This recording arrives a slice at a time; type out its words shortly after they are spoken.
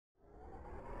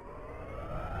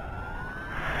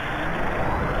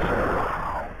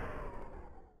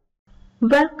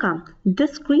Welcome.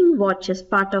 This screen watch is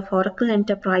part of Oracle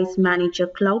Enterprise Manager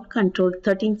Cloud Control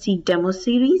 13C demo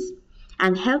series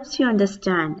and helps you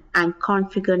understand and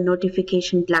configure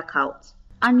notification blackouts.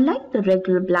 Unlike the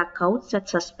regular blackouts that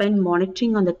suspend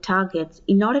monitoring on the targets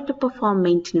in order to perform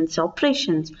maintenance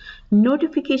operations,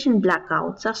 notification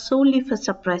blackouts are solely for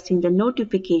suppressing the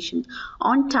notification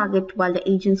on target while the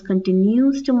agent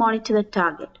continues to monitor the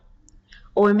target.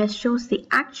 OMS shows the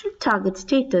actual target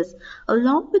status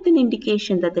along with an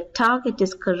indication that the target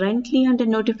is currently under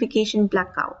notification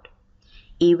blackout.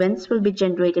 Events will be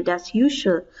generated as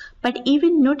usual, but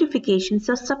event notifications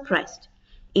are suppressed.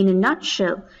 In a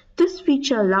nutshell, this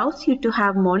feature allows you to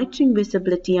have monitoring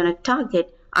visibility on a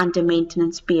target under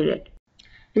maintenance period.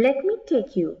 Let me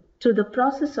take you through the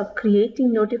process of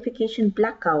creating notification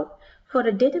blackout for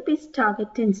a database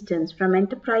target instance from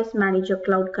Enterprise Manager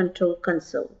Cloud Control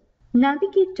Console.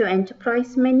 Navigate to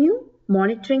Enterprise menu,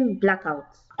 Monitoring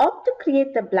Blackouts. Opt to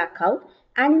create the blackout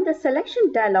and in the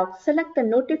selection dialog, select the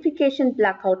Notification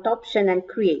Blackout option and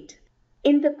create.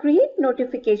 In the Create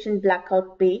Notification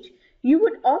Blackout page, you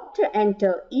would opt to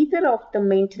enter either of the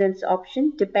maintenance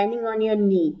option depending on your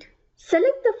need.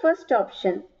 Select the first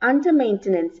option under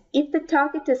maintenance if the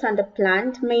target is under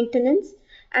planned maintenance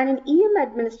and an EM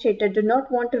administrator do not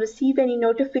want to receive any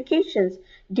notifications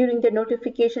during the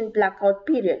notification blackout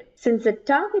period. Since the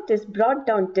target is brought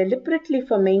down deliberately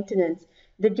for maintenance,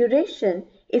 the duration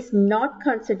is not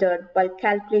considered while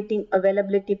calculating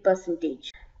availability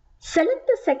percentage. Select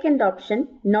the second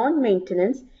option,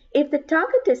 non-maintenance, if the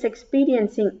target is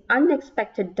experiencing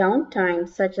unexpected downtime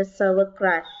such as server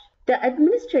crash. The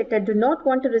administrator do not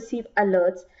want to receive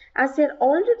alerts as they are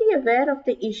already aware of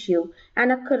the issue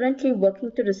and are currently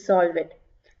working to resolve it.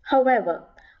 However,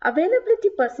 availability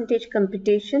percentage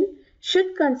computation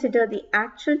should consider the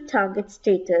actual target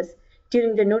status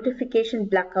during the notification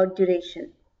blackout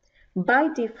duration.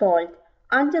 By default,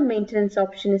 under maintenance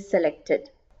option is selected.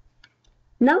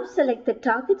 Now select the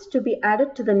targets to be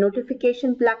added to the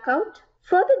notification blackout.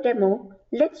 For the demo,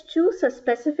 let's choose a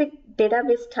specific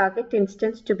database target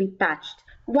instance to be patched.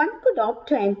 One could opt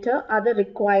to enter other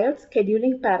required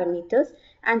scheduling parameters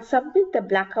and submit the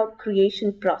blackout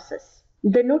creation process.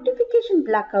 The notification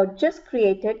blackout just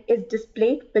created is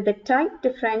displayed with the type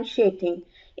differentiating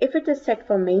if it is set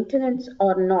for maintenance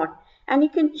or not, and you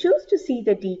can choose to see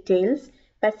the details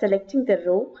by selecting the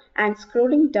row and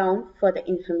scrolling down for the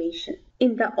information.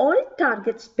 In the All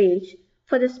Targets page,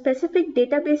 for the specific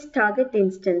database target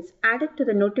instance added to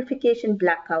the notification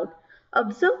blackout,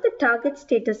 observe the target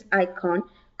status icon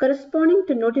corresponding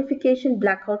to notification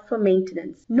blackout for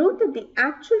maintenance. Note that the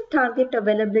actual target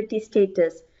availability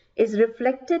status is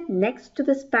reflected next to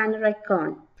the spanner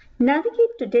icon.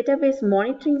 Navigate to Database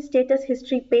Monitoring Status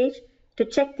History page to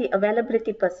check the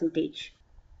availability percentage.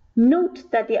 Note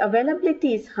that the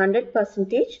availability is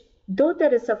 100%, though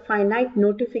there is a finite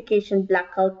notification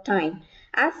blackout time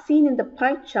as seen in the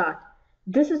pie chart.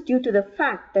 This is due to the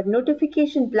fact that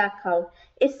notification blackout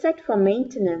is set for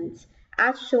maintenance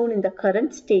as shown in the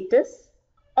current status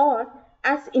or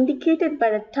as indicated by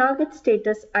the target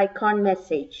status icon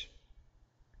message.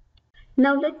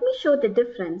 Now let me show the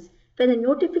difference when the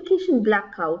notification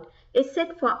blackout is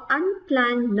set for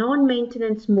unplanned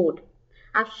non-maintenance mode.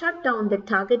 I've shut down the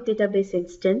target database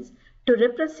instance to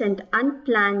represent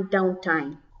unplanned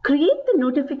downtime. Create the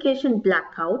notification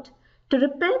blackout to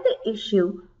repair the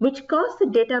issue which caused the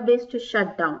database to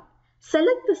shut down.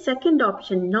 Select the second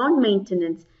option,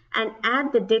 non-maintenance, and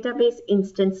add the database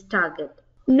instance target.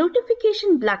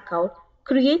 Notification blackout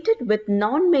created with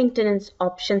non-maintenance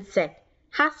option set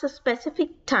has a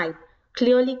specific type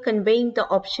clearly conveying the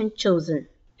option chosen.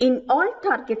 In All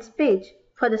Targets page,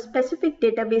 for the specific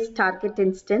database target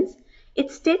instance,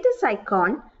 its status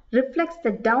icon reflects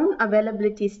the down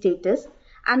availability status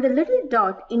and the little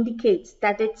dot indicates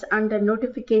that it's under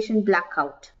notification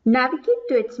blackout. Navigate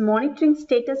to its monitoring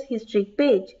status history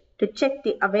page to check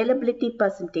the availability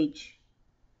percentage.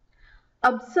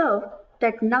 Observe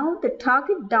that now the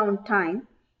target downtime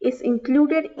is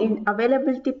included in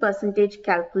availability percentage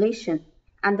calculation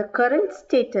and the current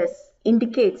status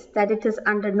indicates that it is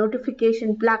under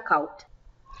notification blackout.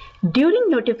 During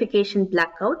notification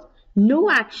blackout, no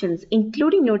actions,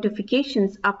 including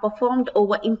notifications, are performed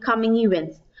over incoming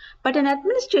events, but an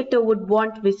administrator would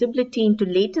want visibility into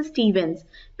latest events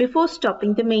before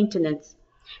stopping the maintenance.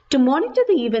 To monitor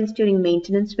the events during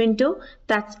maintenance window,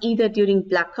 that's either during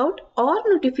blackout or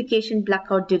notification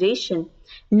blackout duration,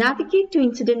 navigate to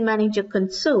Incident Manager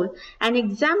console and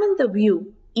examine the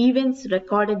view Events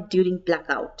recorded during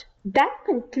blackout. That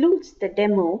concludes the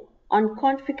demo on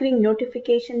configuring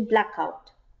notification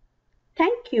blackout.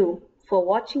 Thank you for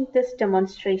watching this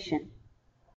demonstration.